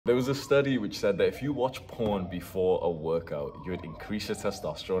There was a study which said that if you watch porn before a workout, you would increase your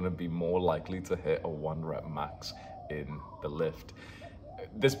testosterone and be more likely to hit a 1 rep max in the lift.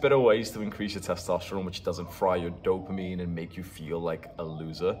 There's better ways to increase your testosterone which doesn't fry your dopamine and make you feel like a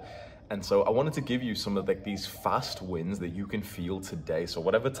loser. And so I wanted to give you some of these fast wins that you can feel today. So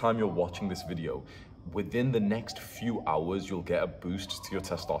whatever time you're watching this video, within the next few hours, you'll get a boost to your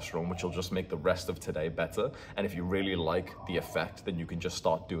testosterone, which will just make the rest of today better. And if you really like the effect, then you can just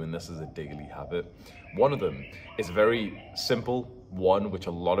start doing this as a daily habit. One of them is a very simple one, which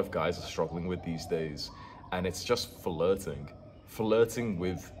a lot of guys are struggling with these days. And it's just flirting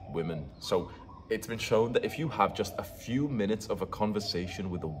with women. So it's been shown that if you have just a few minutes of a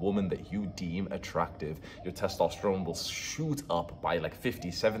conversation with a woman that you deem attractive, your testosterone will shoot up by like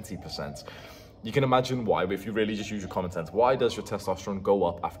 50–70%. You can imagine why, but if you really just use your common sense, why does your testosterone go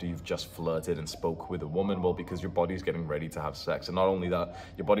up after you've just flirted and spoke with a woman? Well, because your body's getting ready to have sex. And not only that,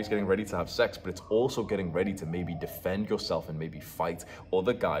 your body's getting ready to have sex, but it's also getting ready to maybe defend yourself and maybe fight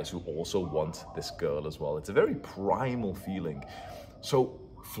other guys who also want this girl as well. It's a very primal feeling. So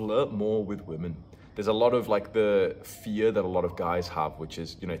flirt more with women. There's a lot of like the fear that a lot of guys have, which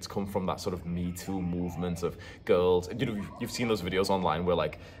is, you know, it's come from that sort of Me Too movement of girls. You know, you've seen those videos online where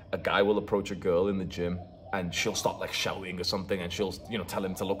like a guy will approach a girl in the gym and she'll start like shouting or something and she'll, you know, tell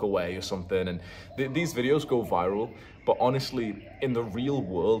him to look away or something. And these videos go viral. But honestly, in the real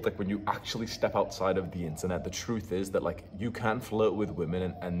world, like when you actually step outside of the internet, the truth is that like you can flirt with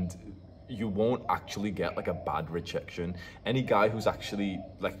women and you won't actually get like a bad rejection. Any guy who's actually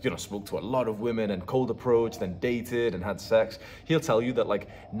like, you know, spoke to a lot of women and cold approach, then dated and had sex, he'll tell you that like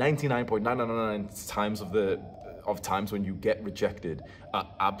 99.999 times of times when you get rejected are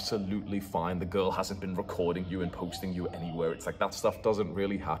absolutely fine. The girl hasn't been recording you and posting you anywhere. It's like that stuff doesn't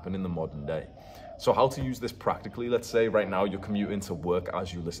really happen in the modern day. So how to use this practically? Let's say right now you're commuting to work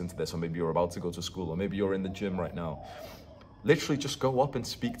as you listen to this, or maybe you're about to go to school, or maybe you're in the gym right now. Literally just go up and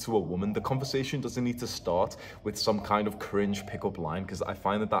speak to a woman. The conversation doesn't need to start with some kind of cringe pickup line, because I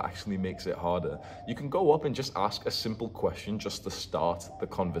find that actually makes it harder. You can go up and just ask a simple question just to start the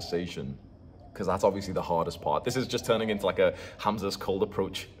conversation, because that's obviously the hardest part. This is just turning into like a Hamza's cold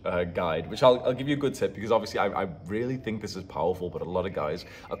approach guide, which I'll give you a good tip, because obviously I really think this is powerful, but a lot of guys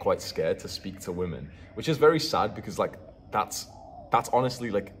are quite scared to speak to women, which is very sad, because like that's honestly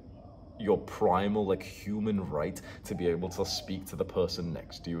like your primal like human right to be able to speak to the person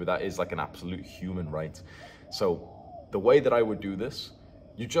next to you. That is like an absolute human right. So the way that I would do this,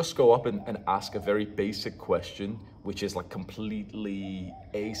 you just go up and ask a very basic question, which is like completely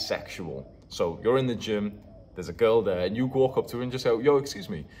asexual. So you're in the gym, there's a girl there, and you walk up to her and just go, yo, excuse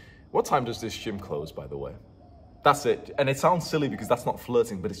me, what time does this gym close, by the way? That's it. And it sounds silly because that's not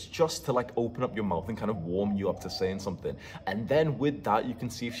flirting, but it's just to like open up your mouth and kind of warm you up to saying something. And then with that, you can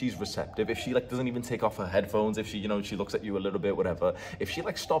see if she's receptive, if she like doesn't even take off her headphones, if she, you know, she looks at you a little bit, whatever. If she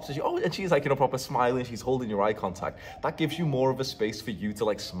like stops and and she's like, you know, proper smiling, she's holding your eye contact, that gives you more of a space for you to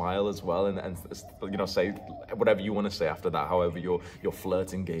like smile as well and you know, say whatever you want to say after that, however your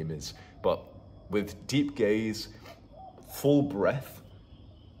flirting game is. But with deep gaze, full breath,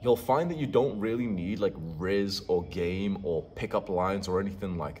 you'll find that you don't really need like riz or game or pickup lines or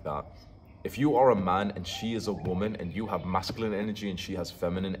anything like that. If you are a man and she is a woman and you have masculine energy and she has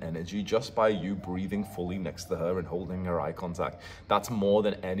feminine energy, just by you breathing fully next to her and holding her eye contact, that's more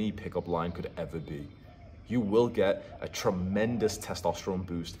than any pickup line could ever be. You will get a tremendous testosterone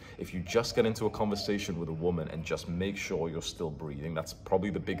boost if you just get into a conversation with a woman and just make sure you're still breathing. That's probably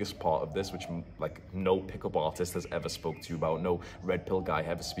the biggest part of this, which like no pickup artist has ever spoke to you about, no red pill guy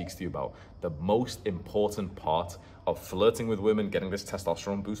ever speaks to you about. The most important part of flirting with women, getting this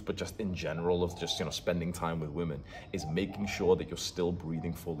testosterone boost, but just in general of just, you know, spending time with women, is making sure that you're still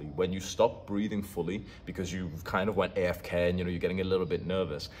breathing fully. When you stop breathing fully because you kind of went AFK and, you know, you're getting a little bit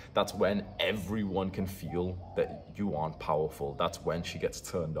nervous, that's when everyone can feel that you aren't powerful. That's when she gets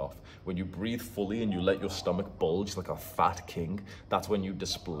turned off. When you breathe fully and you let your stomach bulge like a fat king, that's when you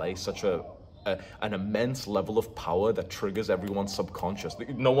display such an immense level of power that triggers everyone's subconscious.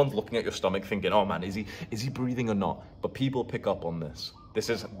 No one's looking at your stomach thinking, oh man, is he breathing or not? But people pick up on this. This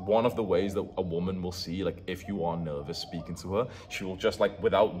is one of the ways that a woman will see, like, if you are nervous speaking to her, she will just, like,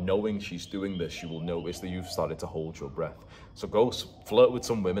 without knowing she's doing this, she will notice that you've started to hold your breath. So go flirt with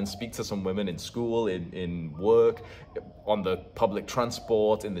some women, speak to some women in school, in work, on the public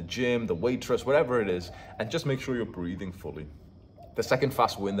transport, in the gym, the waitress, whatever it is, and just make sure you're breathing fully. The second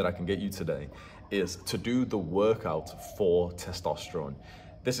fast win that I can get you today is to do the workout for testosterone.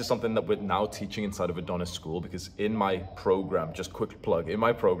 This is something that we're now teaching inside of Adonis School, because in my program, just quick plug, in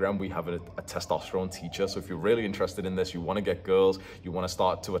my program, we have a testosterone teacher. So if you're really interested in this, you want to get girls, you want to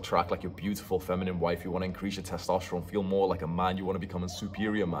start to attract like your beautiful feminine wife, you want to increase your testosterone, feel more like a man, you want to become a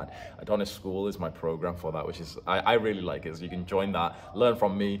superior man, Adonis School is my program for that, which is, I really like it. So you can join that, learn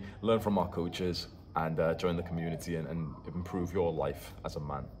from me, learn from our coaches, and join the community and improve your life as a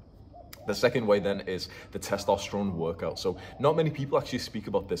man. The second way then is the testosterone workout. So not many people actually speak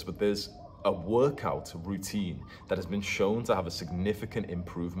about this, but there's a workout routine that has been shown to have a significant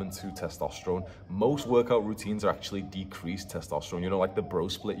improvement to testosterone. Most workout routines are actually decreased testosterone, you know, like the bro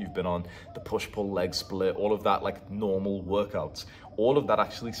split you've been on, the push-pull leg split, all of that, like normal workouts. All of that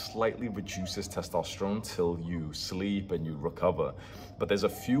actually slightly reduces testosterone till you sleep and you recover. But there's a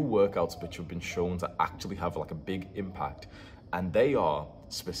few workouts which have been shown to actually have like a big impact, and they are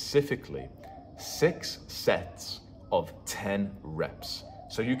specifically 6 sets of 10 reps.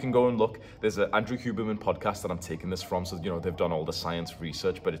 So you can go and look, there's an Andrew Huberman podcast that I'm taking this from, so you know, they've done all the science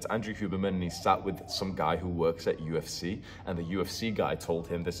research, but it's Andrew Huberman, and he sat with some guy who works at UFC, and the UFC guy told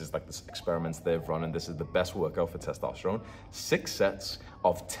him this is like this experiments they've run, and this is the best workout for testosterone. 6 sets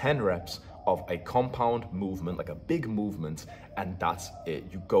of 10 reps of a compound movement, like a big movement, and that's it.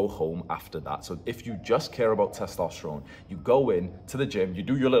 You go home after that. So if you just care about testosterone, you go in to the gym, you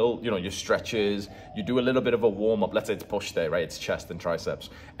do your little, you know, your stretches, you do a little bit of a warm up. Let's say it's push day, right? It's chest and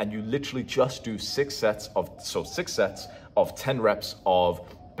triceps. And you literally just do 6 sets of 10 reps of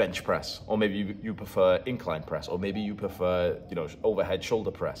bench press, or maybe you prefer incline press, or maybe you prefer, you know, overhead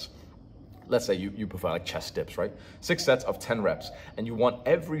shoulder press. Let's say you prefer like chest dips, right? 6 sets of 10 reps, and you want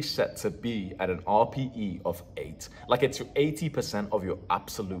every set to be at an RPE of 8. Like it's 80% of your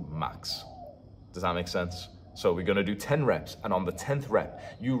absolute max. Does that make sense? So we're gonna do 10 reps, and on the 10th rep,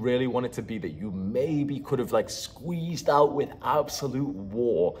 you really want it to be that you maybe could have like squeezed out with absolute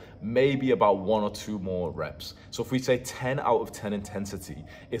war, maybe about 1 or 2 more reps. So if we say 10 out of 10 intensity,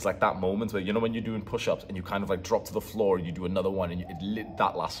 it's like that moment where, you know, when you're doing push-ups and you kind of like drop to the floor and you do another one, and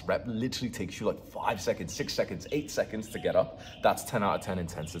that last rep literally takes you like 5 seconds, 6 seconds, 8 seconds to get up. That's 10 out of 10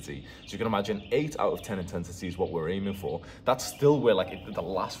 intensity. So you can imagine 8 out of 10 intensity is what we're aiming for. That's still where like the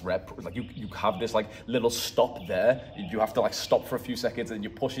last rep, like you have this like little stop there. You have to like stop for a few seconds, and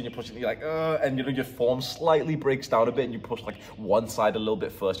you're pushing, you're like, and you know, your form slightly breaks down a bit, and you push like one side a little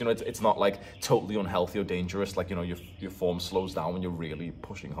bit first. You know, it's not like totally unhealthy or dangerous. Like, you know, your form slows down when you're really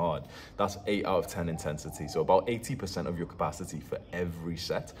pushing hard. That's 8 out of 10 intensity. So about 80% of your capacity for every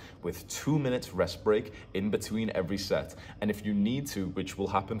set, with 2 minutes rest break in between every set. And if you need to, which will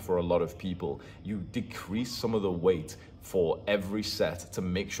happen for a lot of people, you decrease some of the weight for every set to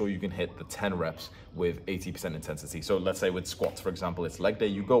make sure you can hit the 10 reps with 80% intensity. So let's say with squats, for example, it's leg day,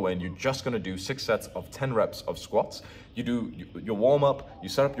 you go in, you're just gonna do 6 sets of 10 reps of squats. You do your warm up, you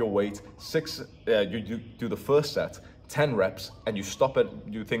set up your weight, you do the first set, 10 reps, and you stop it,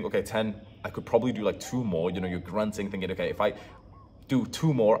 you think, okay, 10, I could probably do like 2 more, you know, you're grunting, thinking, okay, if I do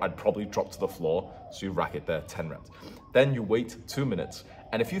 2 more, I'd probably drop to the floor. So you rack it there, 10 reps. Then you wait 2 minutes.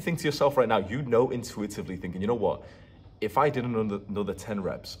 And if you think to yourself right now, you know intuitively thinking, you know what, if I did another 10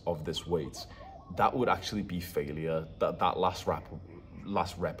 reps of this weight, that would actually be failure. That last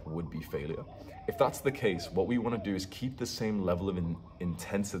rep would be failure. If that's the case, what we want to do is keep the same level of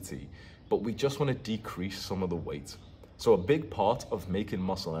intensity, but we just want to decrease some of the weight. So a big part of making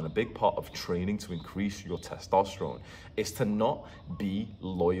muscle and a big part of training to increase your testosterone is to not be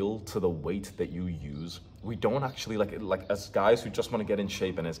loyal to the weight that you use. We don't actually, like as guys who just want to get in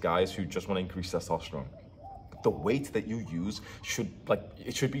shape, and as guys who just want to increase testosterone, the weight that you use should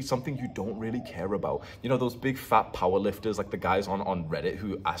be something you don't really care about. You know, those big fat power lifters, like the guys on Reddit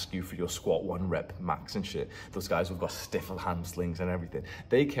who ask you for your squat 1 rep max and shit, those guys who've got stiff hamstrings and everything,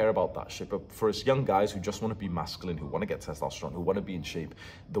 they care about that shit. But for us young guys who just want to be masculine, who want to get testosterone, who want to be in shape,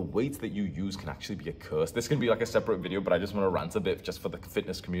 the weight that you use can actually be a curse. This can be like a separate video, but I just want to rant a bit just for the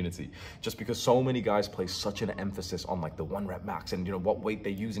fitness community, just because so many guys place such an emphasis on like the 1 rep max and, you know, what weight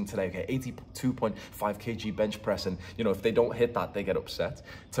they're using today. Okay, 82.5 kg bench press, and you know, if they don't hit that, they get upset.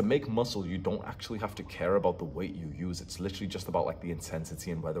 To make muscle, you don't actually have to care about the weight you use. It's literally just about like the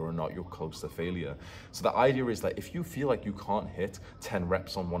intensity and whether or not you're close to failure. So the idea is that if you feel like you can't hit 10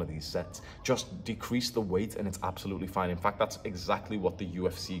 reps on one of these sets, just decrease the weight and it's absolutely fine. In fact, that's exactly what the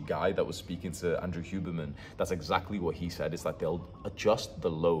UFC guy that was speaking to Andrew Huberman, that's exactly what he said, is that they'll adjust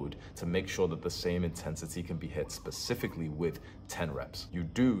the load to make sure that the same intensity can be hit specifically with 10 reps. You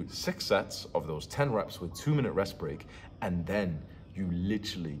do 6 sets of those 10 reps with 2-minute rest break, and then you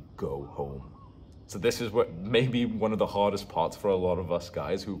literally go home. So this is what maybe one of the hardest parts for a lot of us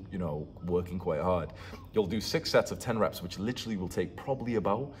guys who, you know, working quite hard. You'll do 6 sets of 10 reps, which literally will take probably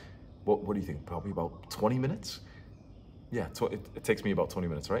about, what do you think? Probably about 20 minutes? Yeah, it takes me about 20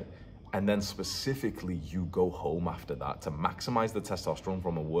 minutes, right? And then specifically, you go home after that to maximize the testosterone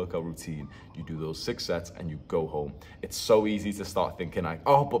from a workout routine. You do those 6 sets and you go home. It's so easy to start thinking like,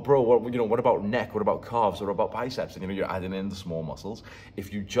 oh, but bro, what about neck? What about calves? What about biceps? And you're adding in the small muscles.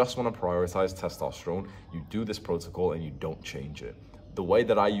 If you just want to prioritize testosterone, you do this protocol and you don't change it. The way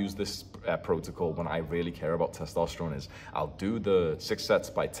that I use this protocol when I really care about testosterone is I'll do the 6 sets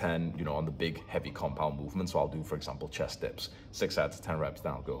by 10, you know, on the big heavy compound movements. So I'll do, for example, chest dips, 6 sets, 10 reps,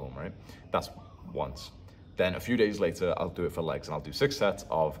 then I'll go home, right? That's once. Then a few days later, I'll do it for legs and I'll do 6 sets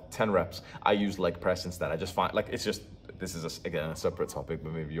of 10 reps. I use leg press instead. I just find like, it's just, this is again a separate topic,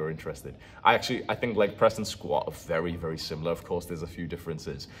 but maybe you're interested. I think leg press and squat are very, very similar. Of course, there's a few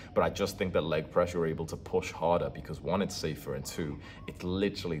differences, but I just think that leg press, you're able to push harder because 1, it's safer, and 2, it's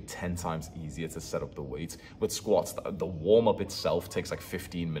literally 10 times easier to set up the weight. With squats, the warm up itself takes like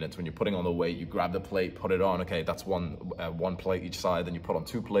 15 minutes. When you're putting on the weight, you grab the plate, put it on. Okay, that's one plate each side. Then you put on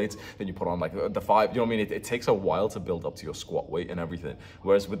 2 plates. Then you put on like the 5. You know what I mean? It takes a while to build up to your squat weight and everything.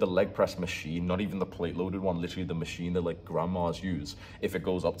 Whereas with the leg press machine, not even the plate loaded one, literally the machine that like grandmas use, if it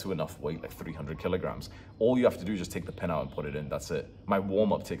goes up to enough weight, like 300 kilograms, all you have to do is just take the pin out and put it in. That's it. My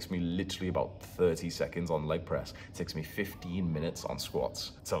warm up takes me literally about 30 seconds on leg press. It takes me 15 minutes on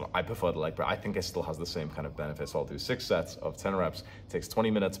squats. So I prefer the leg press. I think it still has the same kind of benefits. So I'll do 6 sets of 10 reps. It takes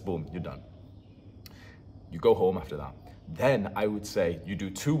 20 minutes. Boom, you're done. You go home after that. Then I would say you do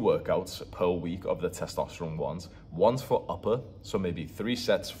 2 workouts per week of the testosterone ones. One's for upper, so maybe 3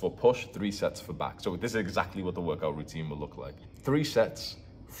 sets for push, 3 sets for back. So this is exactly what the workout routine will look like. 3 sets,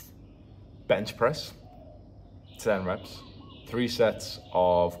 bench press, 10 reps. 3 sets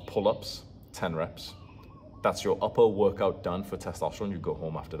of pull-ups, 10 reps. That's your upper workout done for testosterone. You go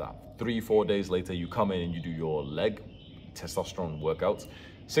home after that. 3-4 days later, you come in and you do your leg testosterone workouts.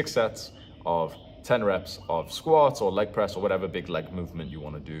 6 sets of 10 reps of squats or leg press or whatever big leg movement you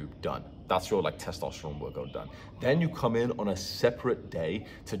want to do, done. That's your like testosterone workout done. Then you come in on a separate day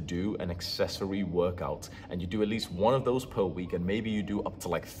to do an accessory workout, and you do at least 1 of those per week, and maybe you do up to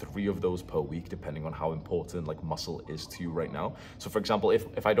like 3 of those per week, depending on how important like muscle is to you right now. So for example,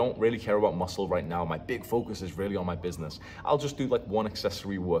 if I don't really care about muscle right now, my big focus is really on my business, I'll just do like 1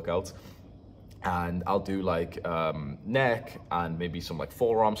 accessory workout. And I'll do like neck and maybe some like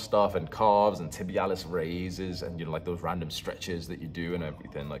forearm stuff and calves and tibialis raises and, you know, like those random stretches that you do and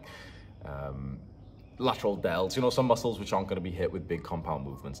everything, like lateral delts, you know, some muscles which aren't going to be hit with big compound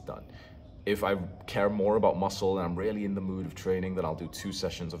movements, done. If I care more about muscle and I'm really in the mood of training, then I'll do 2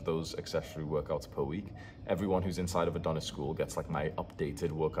 sessions of those accessory workouts per week. Everyone who's inside of Adonis School gets like my updated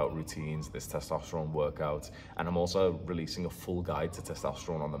workout routines, this testosterone workout, and I'm also releasing a full guide to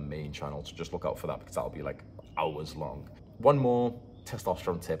testosterone on the main channel, so just look out for that because that'll be like hours long. One more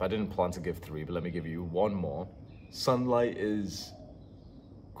testosterone tip. I didn't plan to give 3, but let me give you 1 more. Sunlight is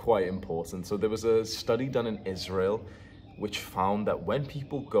quite important. So there was a study done in Israel which found that when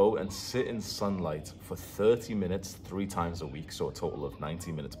people go and sit in sunlight for 30 minutes 3 times a week, so a total of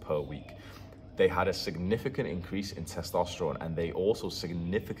 90 minutes per week, they had a significant increase in testosterone, and they also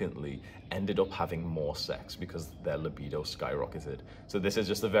significantly ended up having more sex because their libido skyrocketed. So this is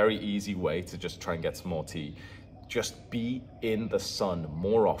just a very easy way to just try and get some more tea. Just be in the sun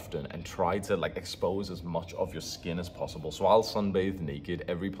more often and try to like expose as much of your skin as possible. So I'll sunbathe naked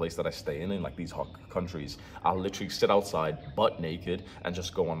every place that I stay in like these hot countries. I'll literally sit outside butt naked and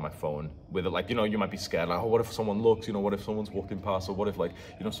just go on my phone with it. Like, you know, you might be scared, like, oh, what if someone looks, you know, what if someone's walking past, or what if like,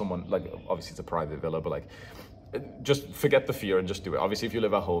 you know, someone, like, obviously it's a private villa, but like, just forget the fear and just do it. Obviously, if you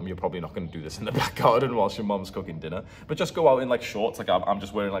live at home, you're probably not going to do this in the back garden whilst your mom's cooking dinner. But just go out in like shorts. Like I'm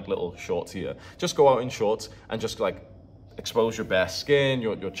just wearing like little shorts here. Just go out in shorts and just like expose your bare skin,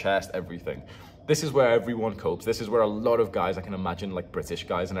 your chest, everything. This is where everyone copes. This is where a lot of guys, I can imagine, like British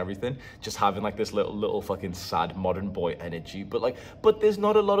guys and everything, just having like this little fucking sad modern boy energy. But there's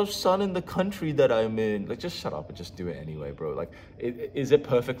not a lot of sun in the country that I'm in. Like, just shut up and just do it anyway, bro. Like, is it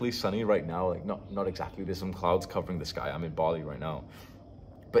perfectly sunny right now? Like, not exactly. There's some clouds covering the sky. I'm in Bali right now.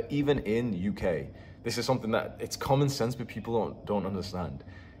 But even in UK, this is something that it's common sense, but people don't understand.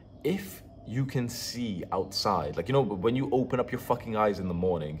 If you can see outside, like, you know, when you open up your fucking eyes in the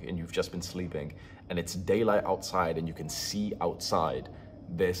morning and you've just been sleeping and it's daylight outside and you can see outside,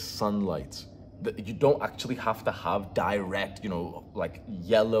 there's sunlight You don't actually have to have direct, you know, like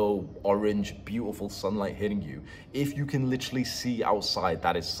yellow, orange, beautiful sunlight hitting you. If you can literally see outside,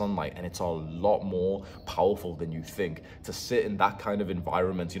 that is sunlight, and it's a lot more powerful than you think. To sit in that kind of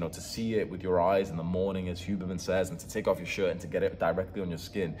environment, you know, to see it with your eyes in the morning, as Huberman says, and to take off your shirt and to get it directly on your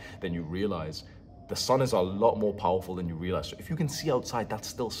skin, then you realize the sun is a lot more powerful than you realize. So if you can see outside, that's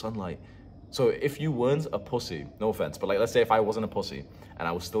still sunlight. So if you weren't a pussy, no offense, but like, let's say if I wasn't a pussy and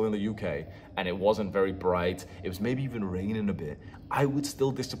I was still in the UK and it wasn't very bright, it was maybe even raining a bit, I would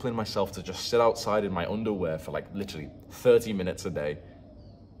still discipline myself to just sit outside in my underwear for like literally 30 minutes a day.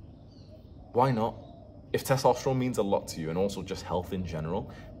 Why not? If testosterone means a lot to you, and also just health in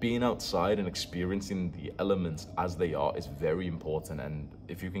general, being outside and experiencing the elements as they are is very important. And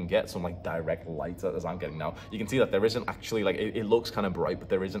if you can get some like direct light, as I'm getting now, you can see that there isn't actually like, it looks kind of bright, but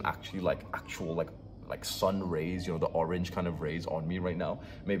there isn't actually like actual like sun rays, you know, the orange kind of rays on me right now.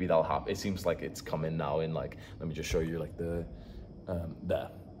 Maybe that'll happen. It seems like it's coming now in like, let me just show you like the, there.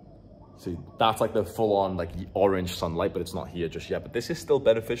 See, that's like the full-on like orange sunlight, but it's not here just yet. But this is still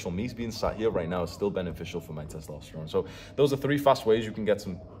beneficial. Me being sat here right now is still beneficial for my testosterone. So those are 3 fast ways you can get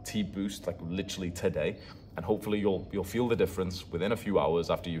some T boost, like literally today. And hopefully you'll feel the difference within a few hours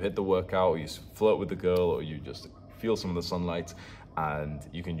after you hit the workout, or you flirt with the girl, or you just feel some of the sunlight, and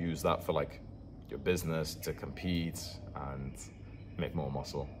you can use that for like your business, to compete and make more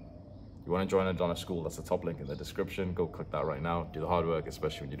muscle. You want to join a Donna School, that's the top link in the description. Go click that right now. Do the hard work,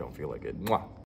 especially when you don't feel like it. Mwah.